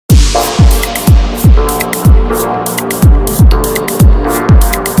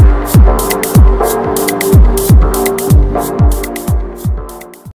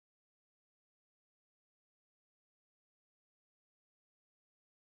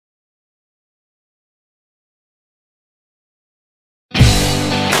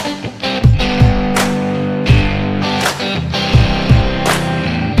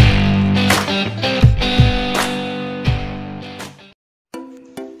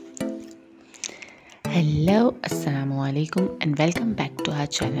Hello, Assalamu alaikum and welcome back to our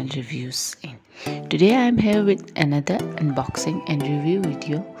channel Reviews In. Today I am here with another unboxing and review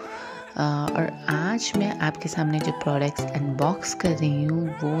video और आज मैं आपके सामने जो products unbox कर रही हूँ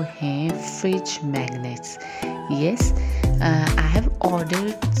वो हैं fridge magnets. Yes, I have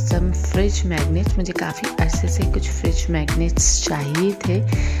ordered some fridge magnets. मुझे काफ़ी अरसे से कुछ फ्रिज मैग्नेट्स चाहिए थे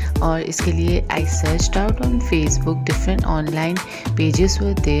और इसके लिए आई searched out on Facebook. Different online pages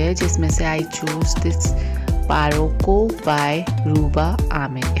were there जिसमें से I choose this पारोको bye रूबा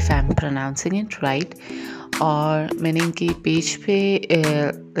Aamir, if I am pronouncing it right. और मैंने इनकी पेज पे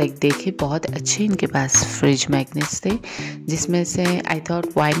लाइक देखे, बहुत अच्छे इनके पास फ्रिज मैग्नेट्स थे जिसमें से I thought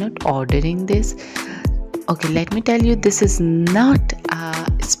why not ordering this. Okay, let me tell you, this is not a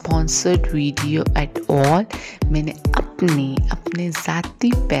sponsored video at all. मैंने अपने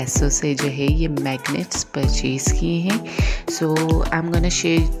ज़ाती पैसों से जो है ये मैग्नेट्स परचेज़ किए हैं. So I'm gonna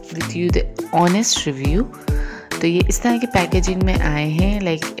share with you the honest review. तो ये इस तरह के पैकेजिंग में आए हैं.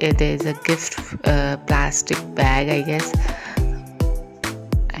 Like there is a gift plastic bag I guess,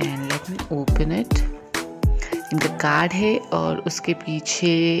 and let me open it. इनका कार्ड है और उसके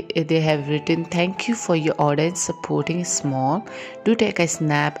पीछे they have written thank you for your order and supporting small. Do take a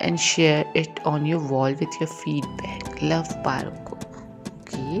snap and share it on your wall with your feedback. Love पारोको.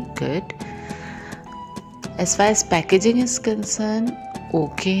 Okay, good. As far as packaging is concern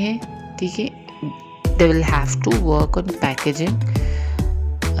okay है, ठीक है. They will have to work on packaging.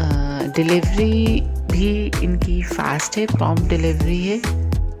 Delivery भी इनकी fast है, prompt delivery है.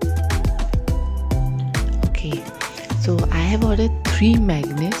 So I have ordered 3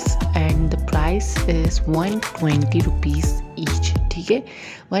 magnets and the price is 120 rupees each. ठीक है,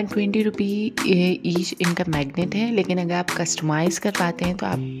 120 रुपी each इनका मैग्नेट है. लेकिन अगर आप कस्टमाइज़ कर पाते हैं तो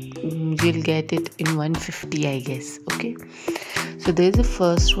आप will get it in 150 I guess. Okay, so there is the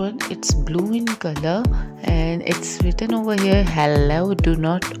first one. It's blue in color and it's written over here, hello, do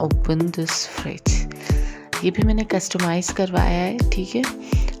not open this fridge. ये भी मैंने कस्टमाइज़ करवाया है, ठीक है.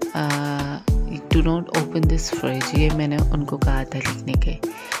 Do not open this fridge, ये मैंने उनको कहा था लिखने के.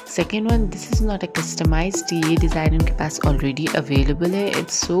 Second one, this is not a customised. ये डिज़ाइन उनके पास ऑलरेडी अवेलेबल है.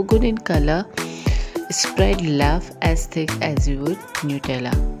 It's so good in colour. Spread love as thick as you would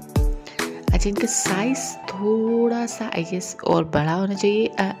Nutella. अच्छा, इनका साइज़ थोड़ा सा आई गेस और बड़ा होना चाहिए.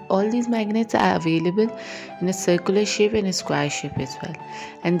 All these magnets are available in a circular shape and square shape as well.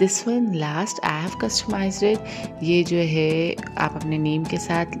 And this one last I have customised it. ये जो है आप अपने नेम के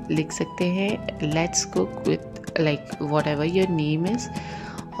साथ लिख सकते हैं, let's cook with like what ever your name is.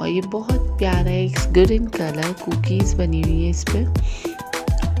 और ये बहुत प्यारा है. It's good in colour. Cookies बनी हुई है इस पर.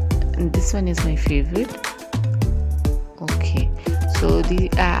 This one is my favourite. Okay, so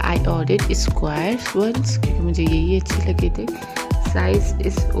I ordered square ones क्योंकि मुझे यही अच्छे लगे थे. Size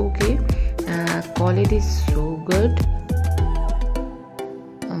is okay. Quality is so good.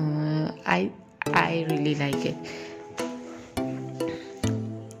 I really like it.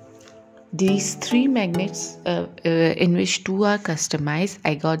 These 3 magnets in which 2 are customized. I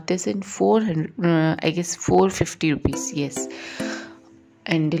got this in 450 rupees. Yes.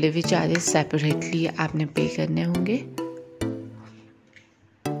 And delivery charges separately आपने पे करने होंगे.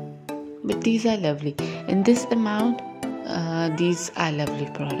 But these are lovely. In this amount, these are lovely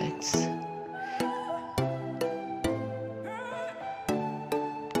products.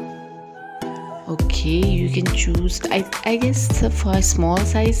 Okay, you can choose. I guess for a small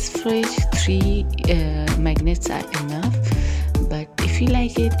size fridge, 3 magnets are enough. But if you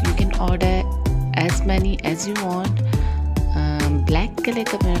like it, you can order as many as you want. Black color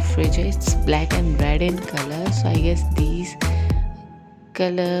का मेरा fridge है. It's black and red in color, so I guess these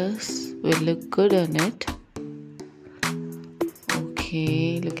colors will look good on it. Okay,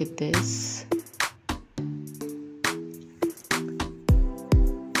 look at this.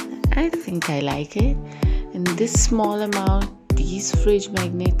 I think I like it. In this small amount, these fridge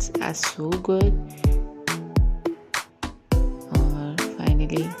magnets are so good. और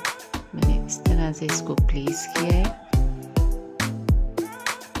finally मैंने इस तरह से इसको place किया है.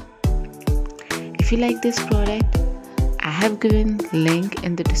 If you like this product, I have given link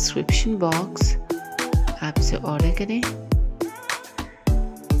in the description box. आप इसे ऑर्डर करें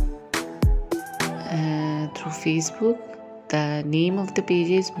through Facebook. The name of the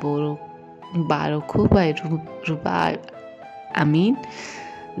page is Baroko by Ruba Amin.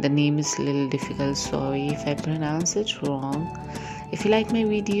 The name is a little difficult. Sorry if I pronounce it wrong. If you like my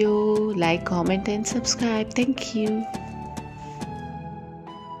video, like, comment and subscribe. Thank you.